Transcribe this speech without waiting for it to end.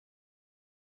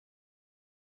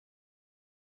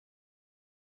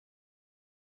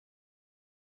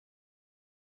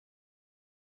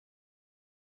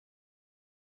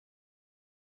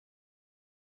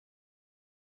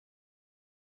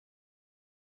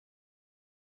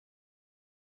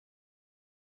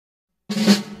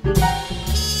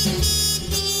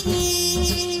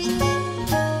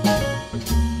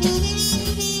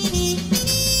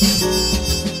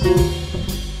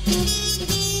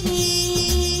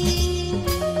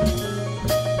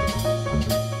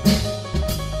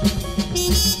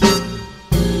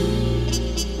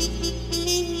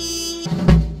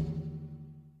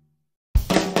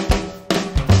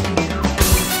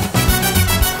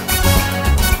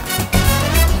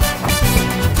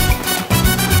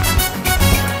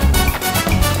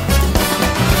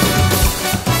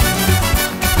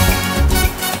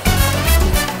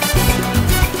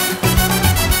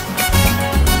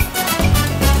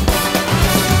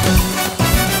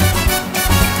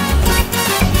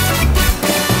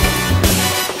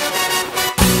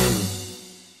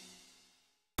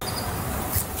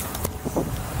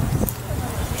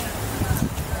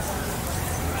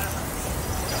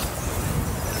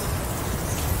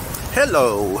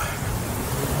Hello.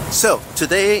 So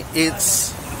today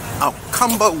it's a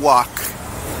combo walk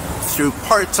through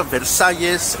parts of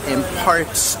Versalles and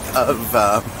parts of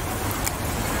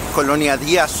Colonia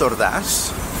Díaz,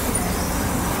 Ordaz.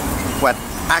 What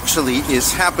actually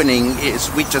is happening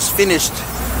is we just finished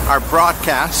our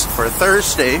broadcast for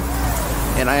Thursday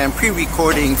and I am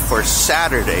pre-recording for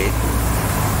Saturday,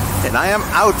 and I am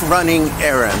out running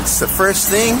errands. The first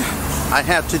thing I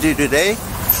had to do today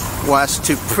was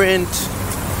to print,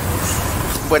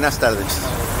 buenas tardes,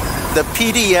 the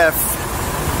PDF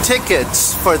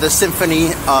tickets for the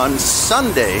symphony on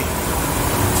Sunday,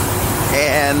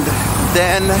 and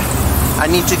then I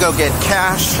need to go get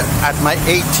cash at my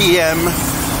ATM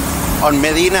on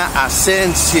Medina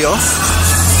Asensio,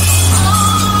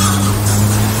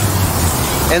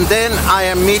 and then I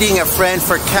am meeting a friend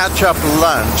for catch-up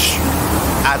lunch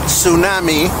at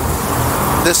Tsunami,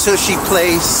 the sushi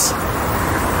place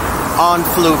on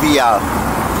Fluvial.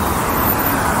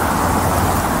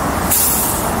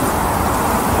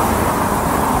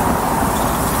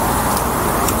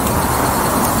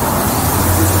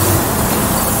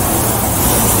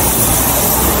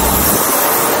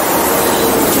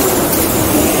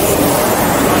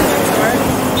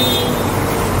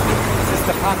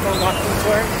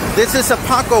 This is a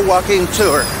Paco walking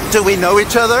tour. Do we know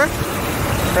each other?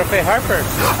 Profe Harper.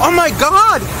 Oh my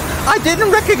God! I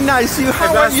didn't recognize you.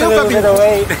 How are you?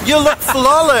 You look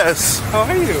flawless. How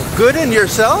are you? Good, and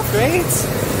yourself? Great.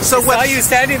 So I saw you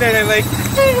standing there and I'm like,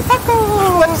 hey, Paco.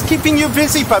 What's keeping you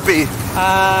busy, puppy?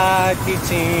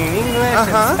 Teaching English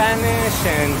and Spanish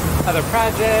and other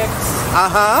projects.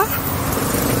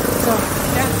 So,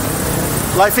 yeah.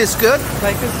 Life is good?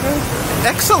 Life is good.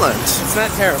 Excellent. It's not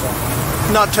terrible.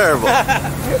 Not terrible.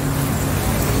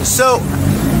 So,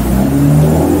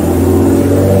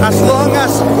 as long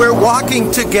as we're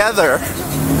walking together,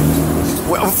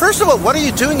 well, first of all, what are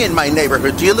you doing in my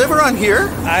neighborhood? Do you live around here?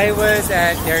 I was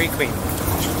at Dairy Queen.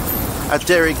 At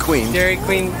Dairy Queen? Dairy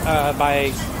Queen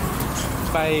by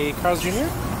Carl's Jr.?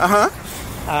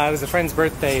 It was a friend's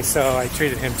birthday, so I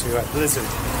treated him to a blizzard.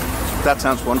 That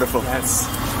sounds wonderful. That's,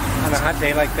 on a hot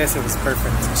day like this, it was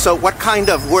perfect. So what kind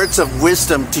of words of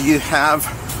wisdom do you have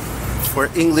for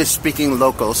English-speaking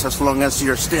locals, as long as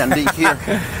you're standing here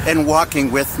and walking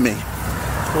with me?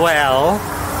 Well,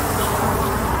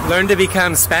 learn to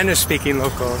become Spanish-speaking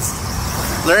locals.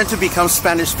 Learn to become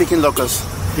Spanish-speaking locals.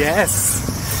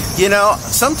 Yes. You know,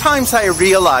 sometimes I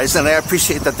realize, and I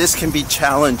appreciate that this can be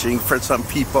challenging for some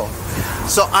people.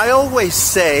 So I always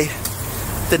say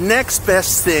the next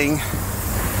best thing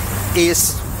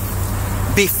is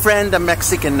befriend a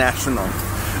Mexican national.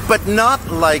 But not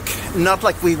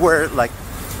like we were like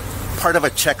part of a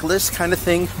checklist kind of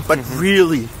thing, but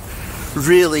really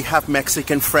have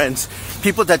Mexican friends.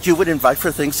 People that you would invite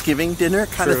for Thanksgiving dinner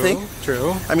kind of thing.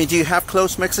 True. I mean, do you have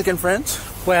close Mexican friends?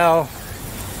 Well,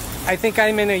 I think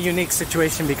I'm in a unique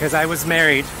situation because I was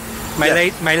married. My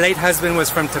late husband was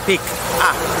from Tepic.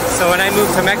 So when I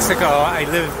moved to Mexico, I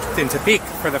lived in Tepic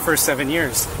for the first 7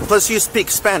 years. Plus you speak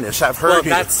Spanish, I've heard. Well,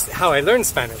 that's how I learned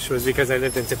Spanish, was because I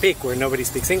lived in Tepic where nobody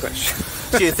speaks English.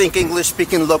 Do you think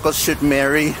English-speaking locals should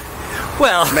marry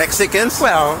Mexicans?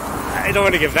 Well, I don't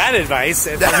want to give that advice.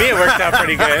 For me, it worked out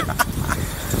pretty good.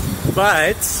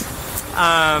 But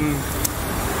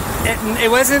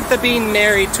it wasn't the being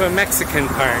married to a Mexican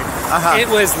part. It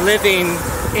was living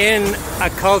in a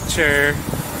culture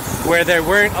where there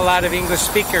weren't a lot of English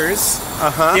speakers.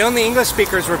 The only English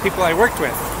speakers were people I worked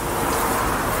with.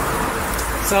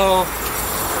 So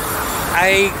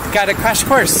I got a crash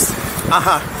course.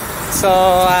 So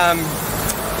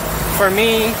for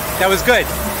me, that was good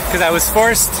because I was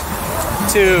forced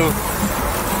to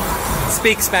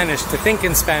speak Spanish, to think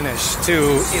in Spanish,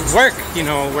 to work, you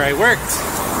know, where I worked.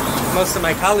 most of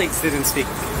my colleagues didn't speak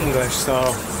English, so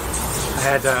I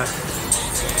had to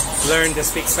learn to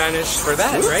speak Spanish for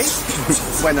that, right?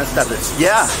 Buenas tardes.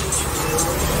 Yeah.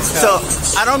 So,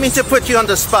 I don't mean to put you on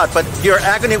the spot, but your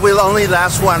agony will only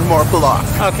last one more block.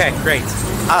 Okay, great.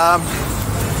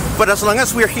 But as long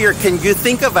as we're here, can you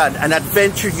think of an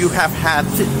adventure you have had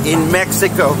in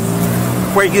Mexico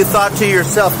where you thought to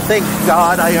yourself, thank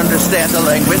God I understand the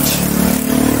language?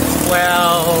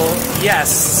 Well,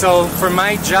 yes. So for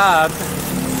my job,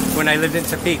 when I lived in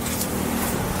Tepic,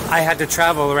 I had to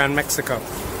travel around Mexico.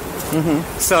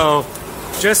 So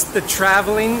just the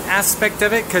traveling aspect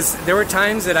of it, because there were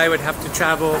times that I would have to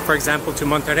travel, for example, to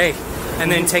Monterrey, and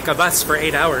then take a bus for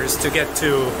 8 hours to get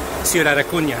to Ciudad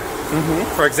Acuña,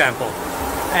 for example.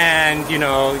 And, you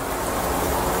know,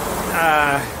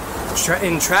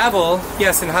 in travel,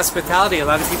 yes, in hospitality, a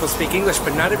lot of people speak English,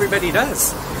 but not everybody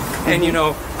does. And, you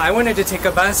know, I wanted to take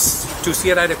a bus to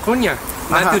Ciudad Acuña,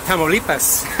 not to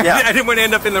Tamaulipas. Yeah. I didn't want to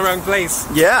end up in the wrong place.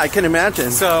 Yeah, I can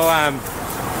imagine. So,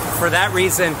 for that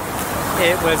reason,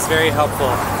 it was very helpful.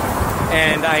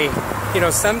 And you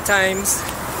know, sometimes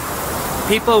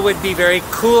people would be very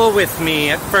cool with me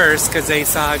at first because they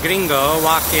saw a gringo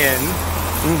walk in.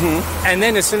 And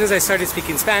then as soon as I started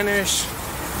speaking Spanish,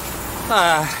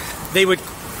 they would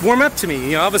warm up to me.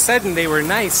 You know, all of a sudden they were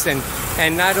nice and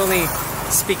not only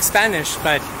speak Spanish,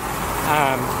 but...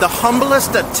 the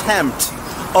humblest attempt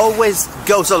always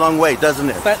goes a long way, doesn't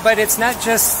it? But it's not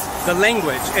just the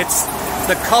language, it's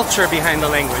the culture behind the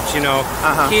language, you know.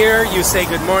 Here you say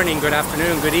good morning, good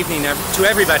afternoon, good evening to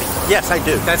everybody. Yes, I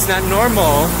do. That's not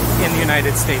normal in the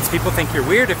United States. People think you're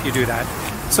weird if you do that.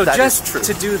 So that just is true.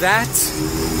 to do that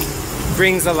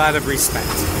brings a lot of respect.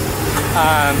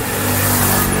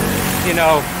 You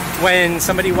know, when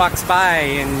somebody walks by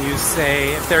and you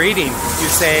say, if they're eating, you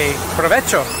say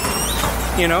provecho.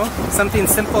 You know, something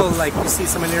simple like you see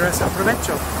someone near us,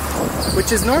 provecho,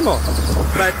 which is normal.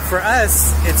 But for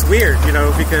us, it's weird, you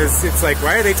know, because it's like,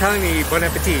 why are they telling me bon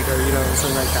appetit or, you know,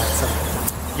 something like that. So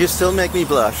you still make me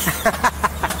blush.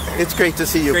 It's great to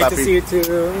see you, great puppy. to see you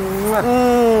too.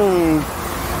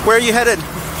 Where are you headed?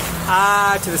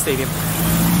 To the stadium.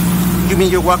 You mean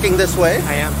you're walking this way?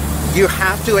 I am. You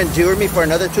have to endure me for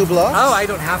another 2 blocks? Oh, I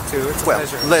don't have to. It's a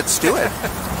pleasure. Let's do it.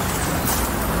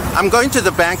 I'm going to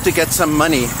the bank to get some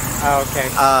money. Oh, okay.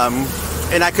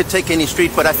 And I could take any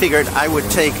street, but I figured I would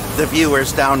take the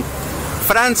viewers down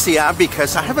Francia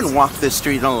because I haven't walked this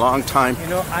street in a long time. You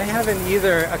know, I haven't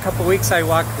either. A couple weeks I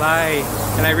walked by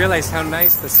and I realized how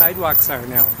nice the sidewalks are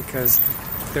now because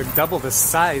they're double the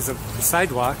size of the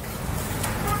sidewalk.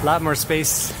 A lot more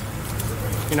space.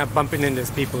 You're not bumping into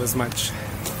people as much.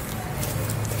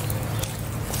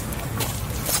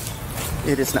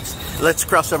 It is nice. Let's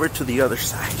cross over to the other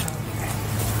side.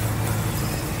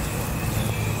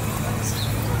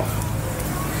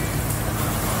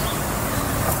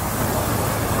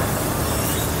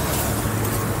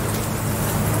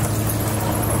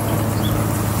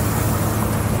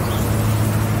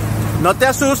 No te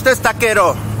asustes,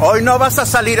 taquero. Hoy no vas a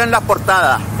salir en la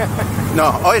portada.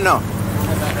 No, hoy no.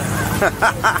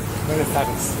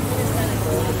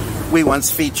 We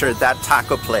once featured that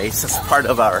taco place as part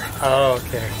of our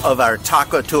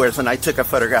taco tours, and I took a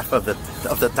photograph of the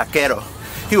taquero.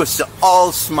 He was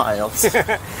all smiles,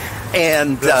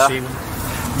 and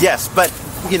yes, but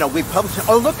you know we published.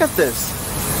 Oh, look at this!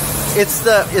 It's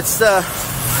the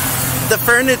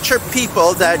furniture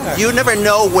people that you never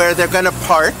know where they're going to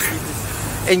park,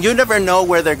 and you never know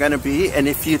where they're going to be. And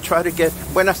if you try to get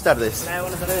buenas tardes,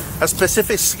 a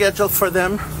specific schedule for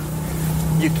them,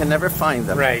 you can never find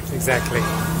them. Right, exactly.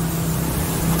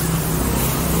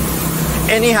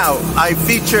 Anyhow, I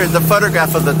featured the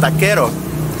photograph of the taquero,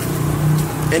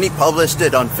 and he published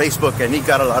it on Facebook, and he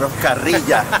got a lot of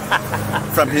carrilla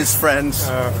from his friends.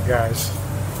 Oh, gosh.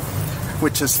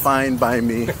 Which is fine by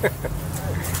me.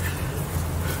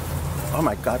 Oh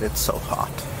my God, it's so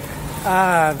hot.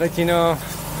 But you know,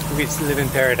 we live in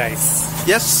paradise.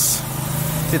 Yes,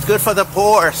 it's good for the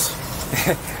pores.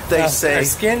 They say. Our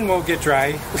skin won't get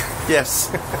dry. Yes,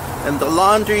 and the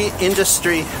laundry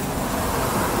industry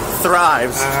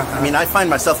thrives. I mean, I find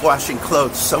myself washing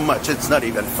clothes so much it's not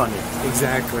even funny.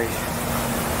 Exactly.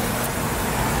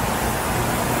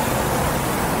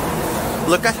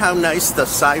 Look at how nice the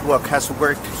sidewalk has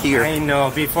worked here. I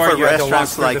know. Before for you had to walk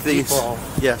restaurants through like the these. people.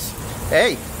 Yes.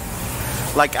 Hey,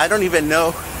 like I don't even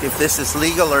know if this is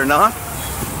legal or not,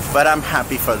 but I'm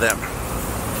happy for them.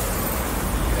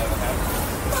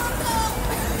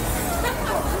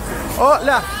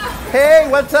 Hola. Hey,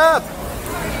 what's up?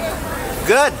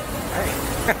 Good.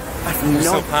 It's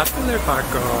so popular,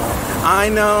 Paco. I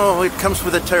know, it comes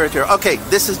with the territory. Okay,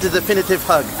 this is the definitive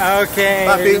hug. Okay.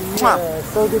 Papi, Yeah,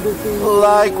 so good to see you.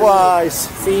 likewise.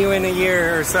 See you in a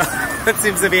year or so. It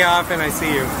seems to be often I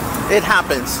see you. It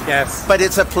happens. Yes. But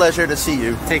it's a pleasure to see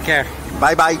you. Take care.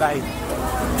 Bye-bye. Bye.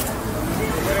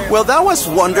 Well, that was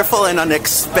wonderful and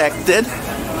unexpected.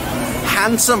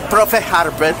 Handsome Profe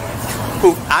Harper,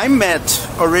 who I met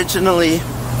originally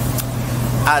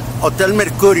at Hotel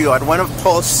Mercurio at one of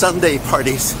Paul's Sunday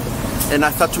parties. And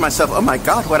I thought to myself, oh my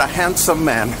God, what a handsome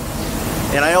man.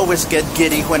 And I always get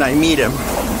giddy when I meet him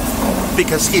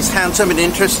because he's handsome and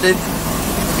interesting,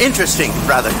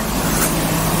 rather.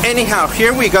 Anyhow,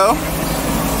 here we go.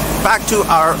 Back to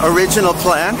our original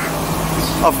plan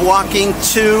of walking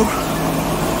to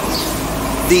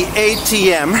the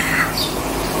ATM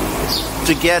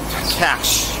to get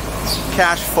cash.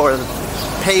 Cash for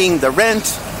paying the rent,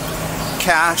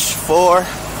 cash for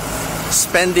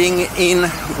spending in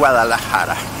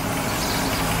Guadalajara.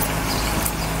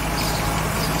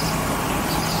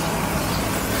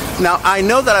 Now, I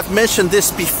know that I've mentioned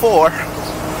this before,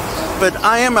 but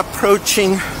I am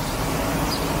approaching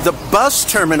the bus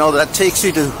terminal that takes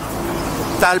you to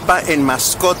Talpa en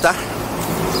Mascota.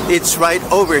 It's right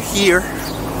over here.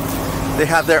 They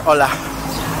have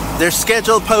their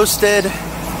schedule posted.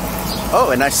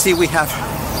 Oh, and I see we have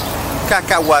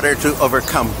caca water to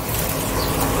overcome.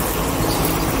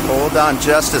 Hold on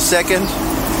just a second.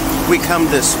 We come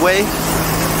this way.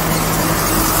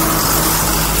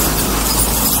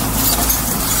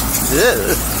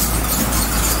 Ugh.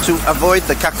 To avoid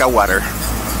the caca water.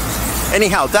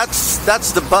 Anyhow,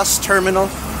 that's the bus terminal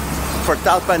for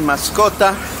Talpa en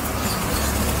Mascota.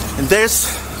 And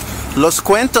there's Los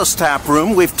Cuentos tap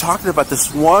room. We've talked about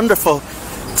this wonderful,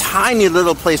 tiny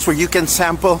little place where you can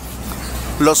sample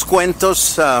Los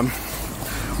Cuentos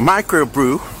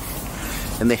microbrew.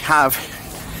 And they have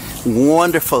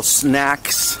wonderful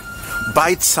snacks,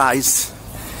 bite-sized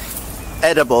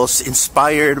edibles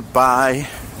inspired by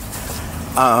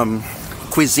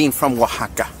cuisine from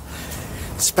Oaxaca.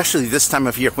 Especially this time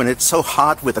of year when it's so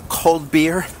hot with a cold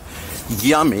beer.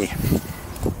 Yummy.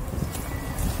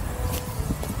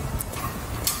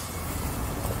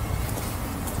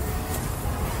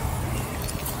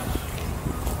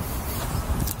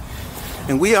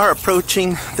 And we are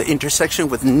approaching the intersection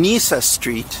with Niza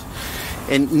Street.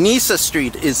 And Niza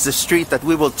Street is the street that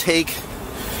we will take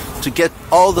to get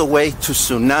all the way to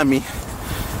Tsunami.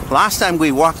 Last time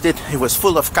we walked it, it was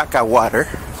full of caca water.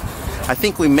 I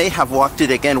think we may have walked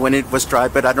it again when it was dry,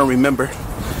 but I don't remember.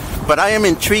 But I am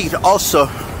intrigued also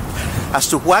as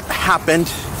to what happened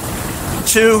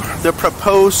to the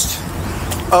proposed...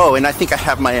 Oh, and I think I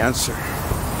have my answer.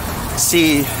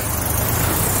 See,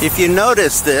 if you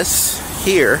notice this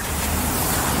here,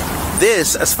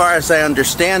 this, as far as I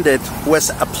understand it, was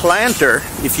a planter.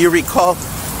 If you recall,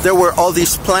 there were all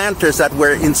these planters that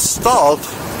were installed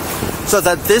so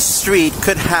that this street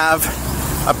could have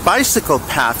a bicycle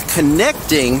path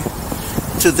connecting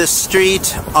to the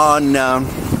street on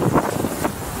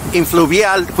in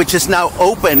Fluvial, which is now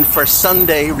open for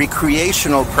Sunday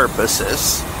recreational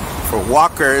purposes for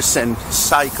walkers and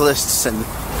cyclists and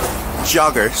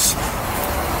joggers.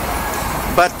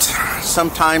 But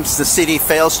sometimes the city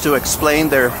fails to explain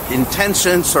their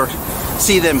intentions or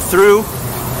see them through.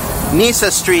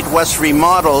 Niza Street was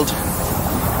remodeled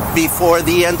before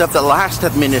the end of the last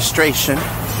administration,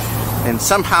 and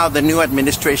somehow the new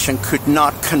administration could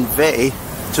not convey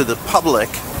to the public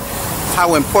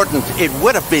how important it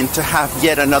would have been to have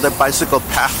yet another bicycle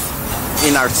path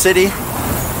in our city.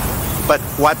 But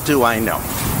what do I know?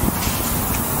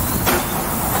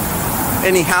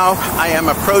 Anyhow, I am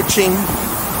approaching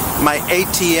my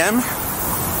ATM,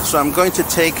 so I'm going to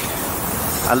take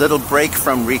a little break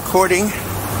from recording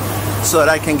so that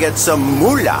I can get some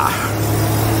moolah,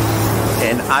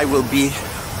 and I will be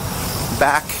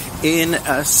back in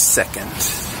a second.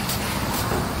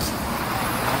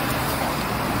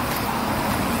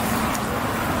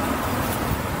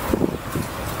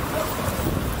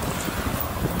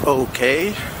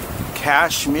 Okay,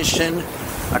 cash mission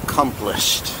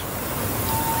accomplished.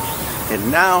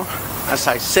 And now, as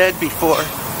I said before,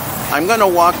 I'm going to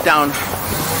walk down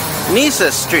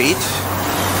Niza Street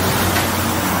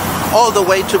all the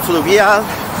way to Fluvial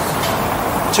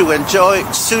to enjoy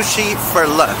sushi for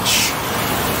lunch.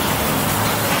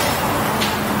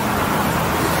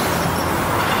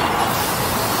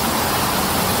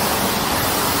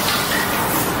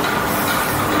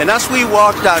 And as we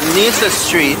walk down Niza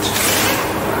Street,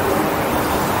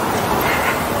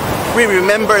 we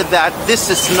remember that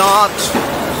this is not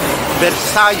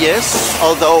Versalles,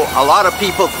 although a lot of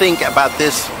people think about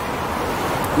this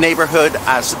neighborhood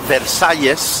as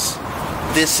Versalles.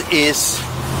 This is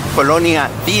Colonia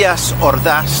Díaz,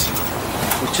 Ordaz,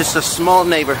 which is a small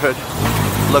neighborhood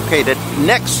located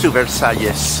next to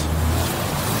Versalles,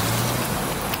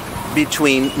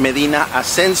 between Medina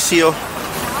Asensio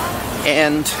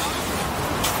and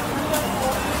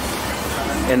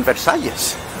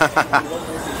Versalles.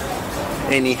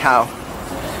 Anyhow,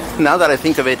 now that I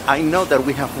think of it, I know that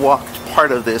we have walked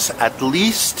part of this at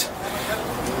least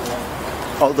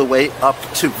all the way up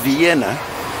to Vienna.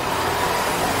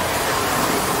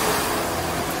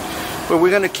 But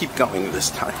we're going to keep going this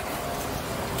time.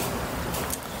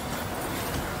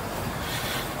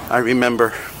 I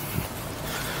remember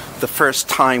the first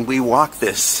time we walked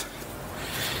this.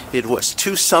 It was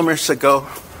 2 summers ago,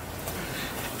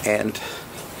 and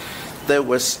there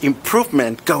was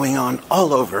improvement going on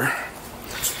all over.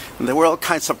 And there were all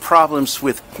kinds of problems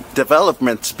with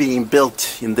developments being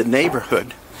built in the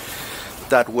neighborhood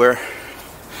that were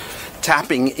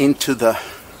tapping into the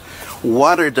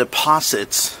water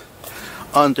deposits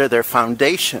under their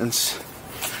foundations.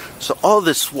 So all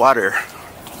this water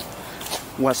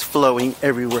was flowing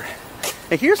everywhere.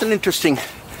 And here's an interesting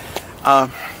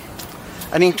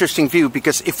view,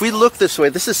 because if we look this way,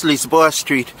 this is Lisboa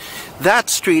Street. That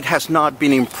street has not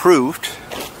been improved,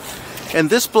 and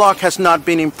this block has not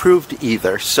been improved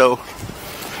either. So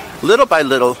little by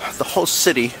little, the whole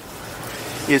city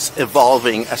is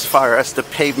evolving as far as the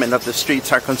pavement of the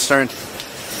streets are concerned.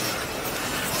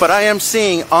 But I am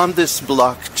seeing on this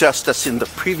block, just as in the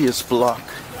previous block,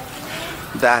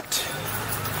 that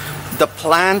the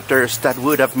planters that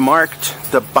would have marked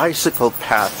the bicycle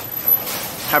path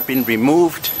have been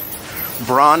removed.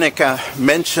 Veronica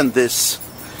mentioned this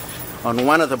on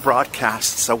one of the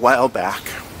broadcasts a while back.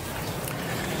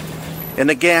 And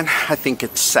again, I think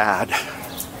it's sad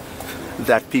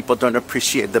that people don't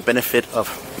appreciate the benefit of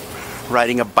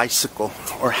riding a bicycle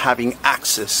or having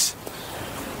access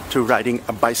to riding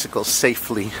a bicycle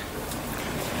safely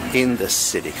in the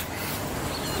city.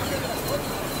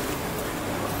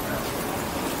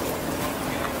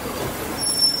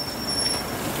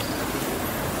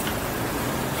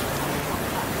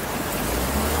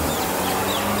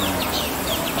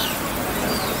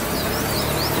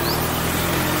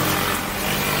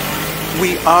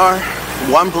 We are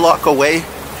 1 block away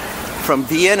from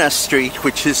Vienna Street,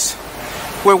 which is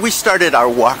where we started our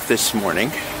walk this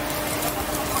morning.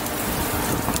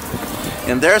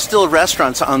 And there are still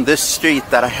restaurants on this street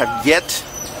that I have yet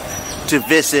to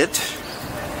visit.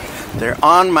 They're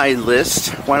on my list.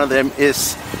 One of them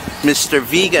is Mr.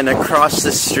 Vegan across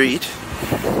the street,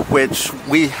 which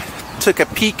we took a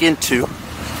peek into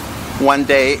one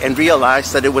day and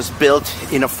realized that it was built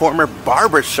in a former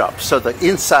barber shop. So the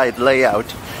inside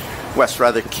layout was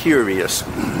rather curious.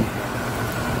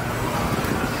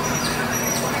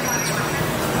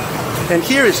 And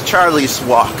here is Charlie's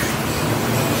Walk.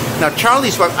 Now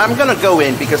Charlie's Walk, I'm going to go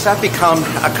in because I've become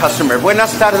a customer.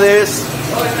 Buenas tardes.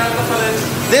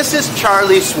 This is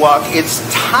Charlie's Walk. It's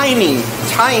tiny,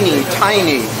 tiny,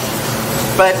 tiny.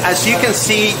 But as you can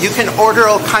see, you can order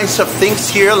all kinds of things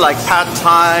here, like pad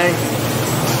thai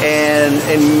and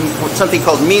something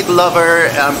called Meat Lover,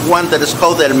 one that is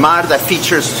called El Mar, that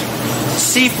features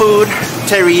seafood,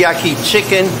 teriyaki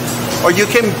chicken, or you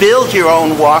can build your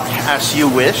own wok as you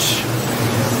wish.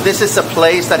 This is a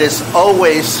place that is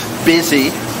always busy,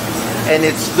 and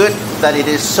it's good that it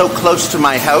is so close to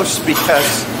my house,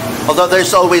 because although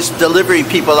there's always delivery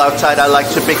people outside, I like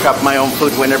to pick up my own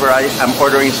food whenever I am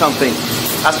ordering something.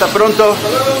 Hasta pronto.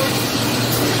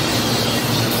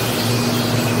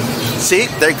 See,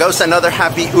 there goes another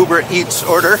happy Uber Eats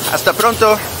order. Hasta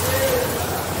pronto.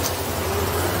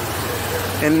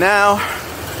 And now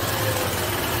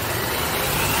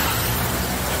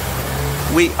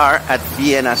we are at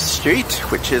Vienna Street,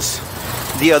 which is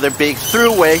the other big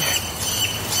throughway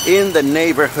in the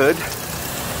neighborhood.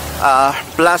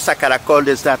 Plaza Caracol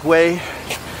is that way.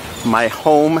 My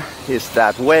home is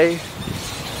that way.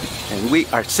 And we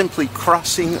are simply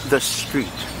crossing the street.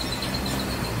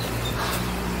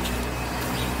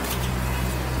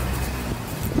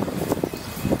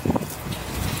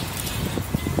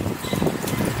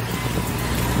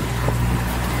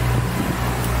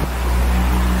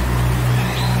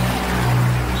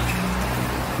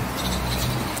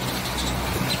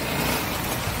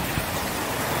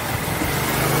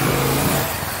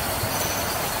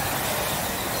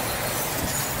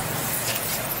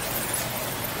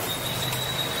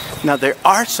 Now there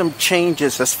are some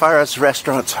changes as far as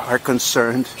restaurants are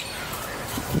concerned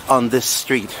on this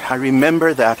street. I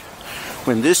remember that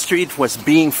when this street was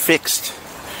being fixed,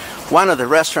 one of the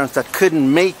restaurants that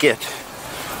couldn't make it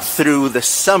through the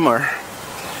summer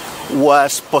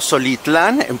was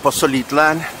Pozolitlan, and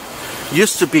Pozolitlan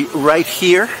used to be right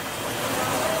here.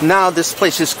 Now this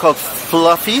place is called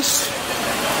Fluffy's,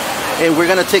 and we're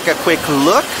gonna take a quick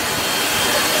look.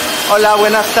 Hola,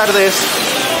 buenas tardes.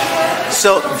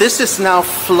 So this is now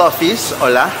Fluffy's.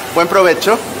 Hola, buen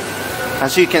provecho.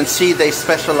 As you can see, they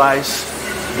specialize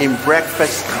in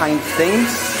breakfast kind things,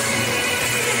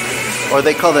 or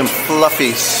they call them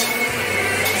Fluffies.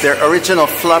 They're original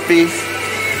fluffy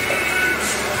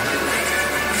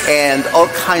and all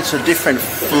kinds of different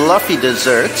fluffy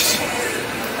desserts.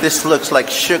 This looks like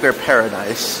sugar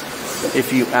paradise,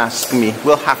 if you ask me.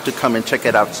 We'll have to come and check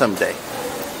it out someday.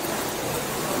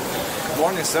 Good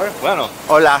morning, sir. Bueno.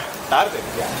 Hola. Tarde.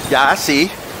 Yeah,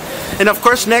 sí. And of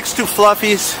course, next to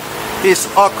Fluffy's is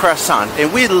Au Croissant,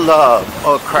 and we love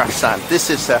Au Croissant.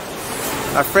 This is a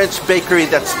French bakery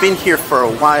that's been here for a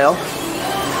while.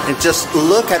 And just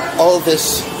look at all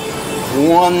this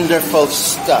wonderful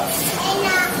stuff.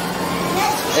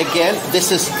 Again,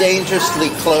 this is dangerously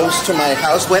close to my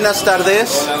house. Buenas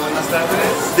tardes. Hola, buenas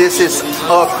tardes. This is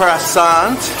Au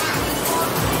Croissant,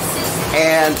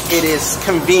 and it is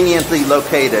conveniently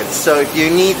located. So if you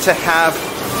need to have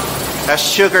a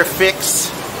sugar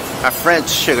fix, a French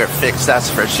sugar fix,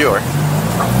 that's for sure,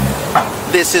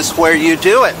 this is where you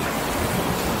do it.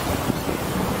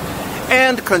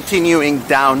 And continuing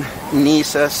down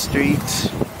Niza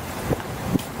Street,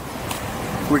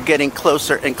 we're getting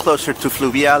closer and closer to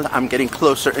Fluvial. I'm getting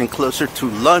closer and closer to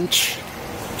lunch,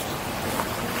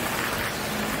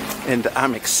 and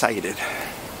I'm excited.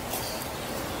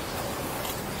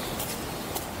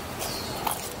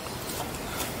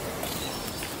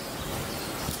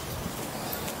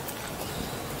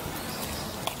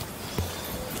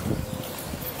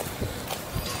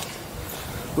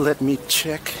 Let me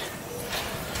check.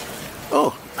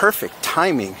 Oh, perfect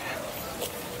timing.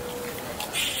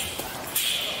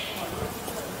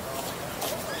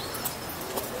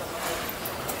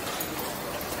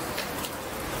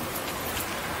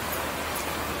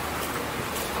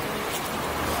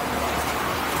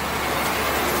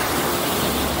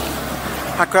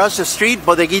 Across the street,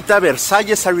 Bodeguita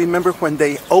Versalles. I remember when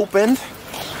they opened.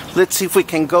 Let's see if we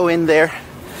can go in there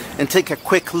and take a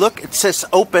quick look. It says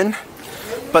open,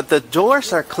 but the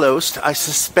doors are closed. I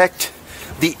suspect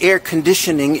the air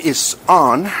conditioning is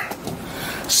on.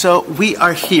 So we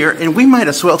are here, and we might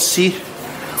as well see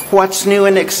what's new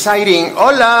and exciting.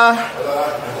 Hola.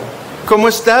 Hola. ¿Cómo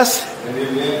estás? Bien,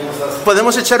 ¿cómo estás?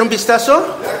 ¿Podemos echar un vistazo?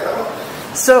 Ya, claro.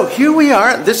 So here we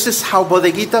are. This is how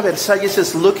Bodeguita Versalles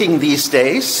is looking these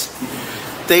days.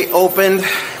 They opened...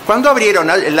 ¿Cuándo abrieron?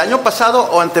 ¿El año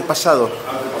pasado o antepasado?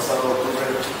 Antepasado,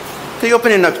 octubre. They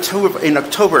opened in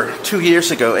October 2 years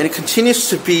ago, and it continues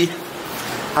to be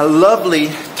a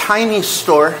lovely, tiny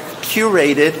store,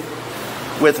 curated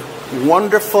with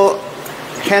wonderful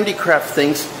handicraft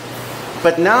things.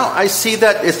 But now I see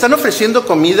that ¿están ofreciendo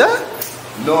comida?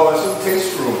 No, es un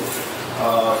taste room.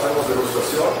 Hacemos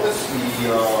degustaciones y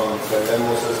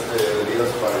tenemos bebidas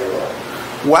para llevar.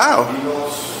 Wow.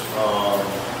 Vinos,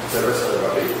 cerveza de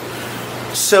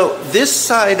barril. So this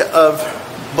side of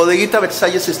Bodeguita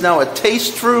Versalles is now a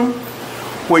taste room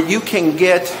where you can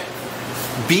get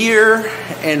beer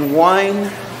and wine.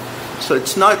 So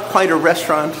it's not quite a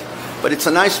restaurant, but it's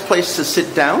a nice place to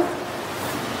sit down,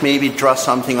 maybe draw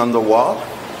something on the wall,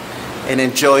 and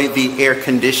enjoy the air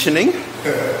conditioning.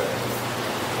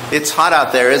 It's hot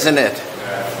out there, isn't it?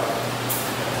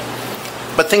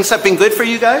 But things have been good for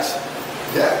you guys?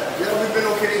 Yeah, we've been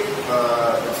okay.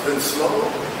 It's been slow,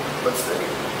 but steady.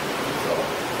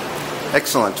 So,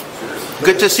 Excellent. cheers.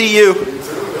 Good to see you.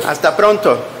 Hasta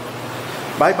pronto.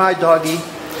 Bye bye, doggy.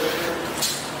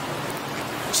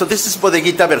 So this is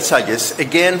Bodeguita Versalles.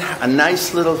 Again, a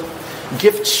nice little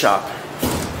gift shop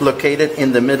located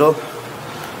in the middle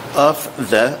of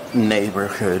the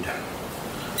neighborhood.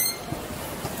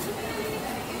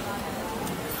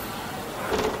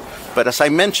 But as I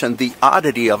mentioned, the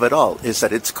oddity of it all is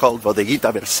that it's called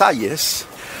Bodeguita Versalles,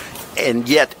 and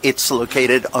yet it's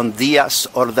located on Díaz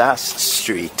Ordaz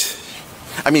Street.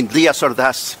 I mean, Díaz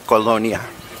Ordaz Colonia.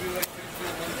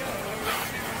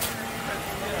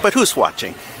 But who's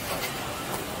watching?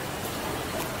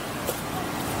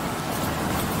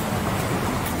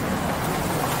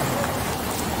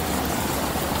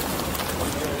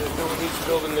 Each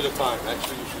building at a time.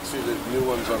 Actually, you should see the new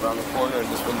ones around the corner and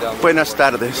this one down there. Buenas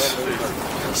tardes.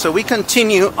 So we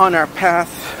continue on our path,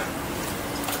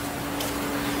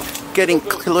 getting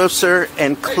closer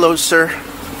and closer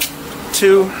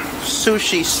to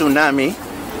Sushi Tsunami.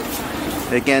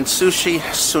 Again, Sushi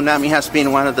Tsunami has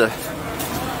been one of the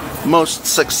most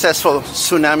successful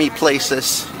tsunami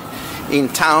places in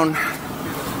town.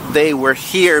 They were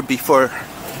here before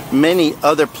many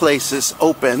other places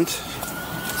opened.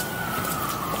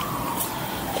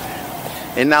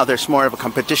 And now there's more of a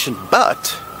competition,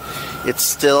 but it's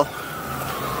still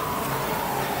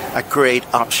a great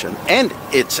option. And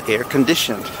it's air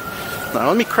conditioned. Now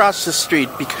let me cross the street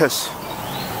because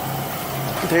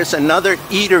there's another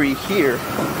eatery here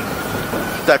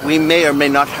that we may or may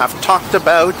not have talked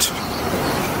about.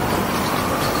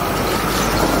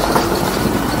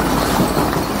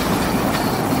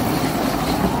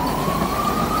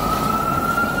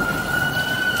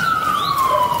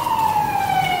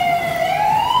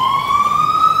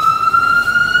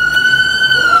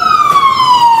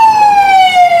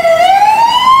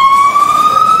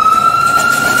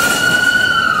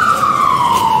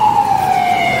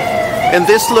 And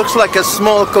this looks like a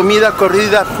small comida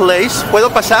corrida place. ¿Puedo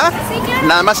pasar?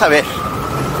 Nada más a ver.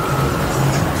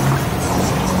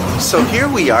 So here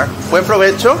we are. Buen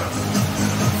provecho.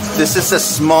 This is a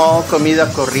small comida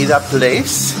corrida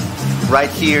place right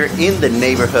here in the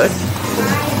neighborhood.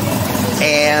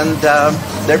 And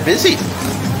they're busy.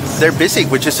 They're busy,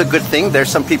 which is a good thing.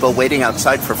 There's some people waiting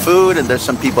outside for food and there's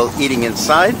some people eating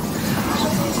inside.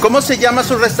 ¿Cómo se llama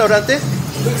su restaurante?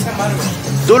 Dulce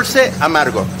Amargo. Dulce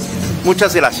Amargo.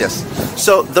 Muchas gracias.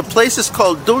 So the place is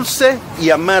called Dulce y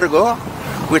Amargo,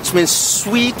 which means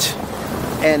sweet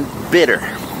and bitter.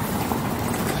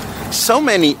 So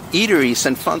many eateries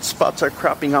and fun spots are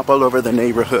cropping up all over the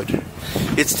neighborhood.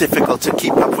 It's difficult to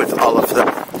keep up with all of them.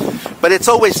 But it's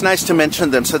always nice to mention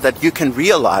them so that you can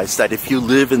realize that if you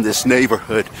live in this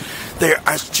neighborhood, there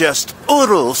are just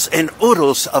oodles and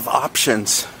oodles of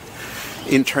options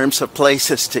in terms of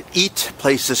places to eat,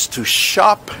 places to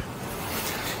shop,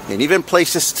 and even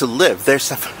places to live.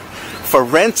 There's a for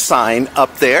rent sign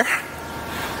up there.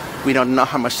 We don't know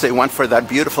how much they want for that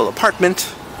beautiful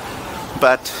apartment,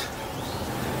 but,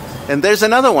 and there's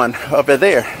another one over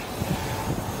there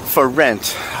for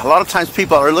rent. A lot of times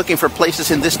people are looking for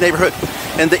places in this neighborhood,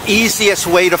 and the easiest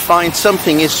way to find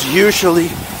something is usually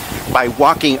by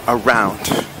walking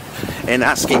around and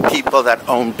asking people that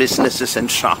own businesses and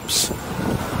shops.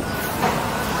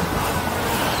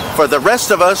 For the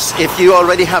rest of us, if you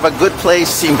already have a good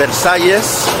place in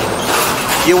Versalles,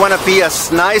 you want to be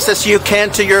as nice as you can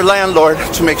to your landlord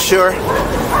to make sure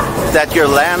that your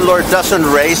landlord doesn't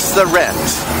raise the rent.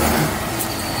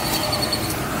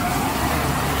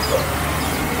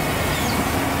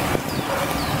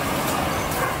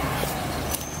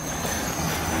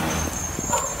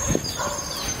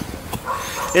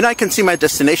 And I can see my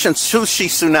destination. Sushi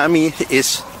Tsunami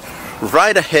is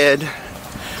right ahead.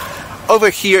 Over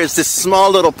here is this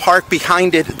small little park.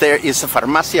 Behind it, there is a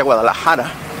Farmacia Guadalajara.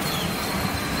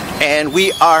 And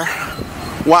we are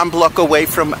 1 block away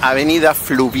from Avenida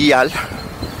Fluvial.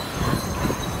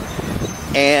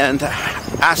 And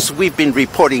as we've been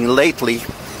reporting lately,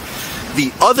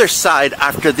 the other side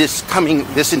after this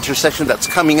intersection that's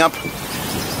coming up,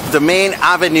 the main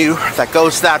avenue that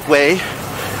goes that way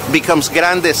becomes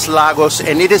Grandes Lagos,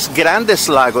 and it is Grandes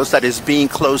Lagos that is being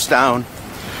closed down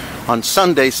on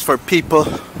Sundays for people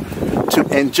to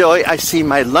enjoy. I see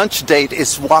my lunch date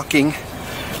is walking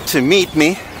to meet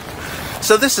me.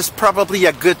 So this is probably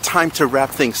a good time to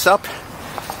wrap things up.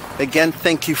 Again,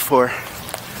 thank you for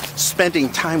spending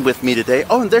time with me today.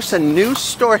 Oh, and there's a new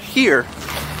store here.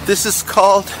 This is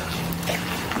called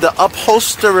the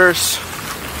Upholsterer's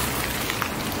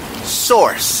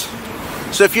Source.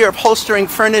 So if you're upholstering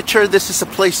furniture, this is a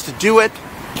place to do it.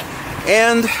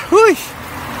 And whew,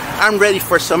 I'm ready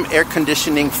for some air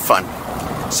conditioning fun.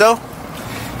 So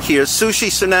here's Sushi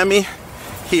Tsunami.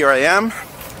 Here I am.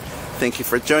 Thank you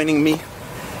for joining me,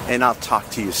 and I'll talk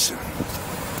to you soon.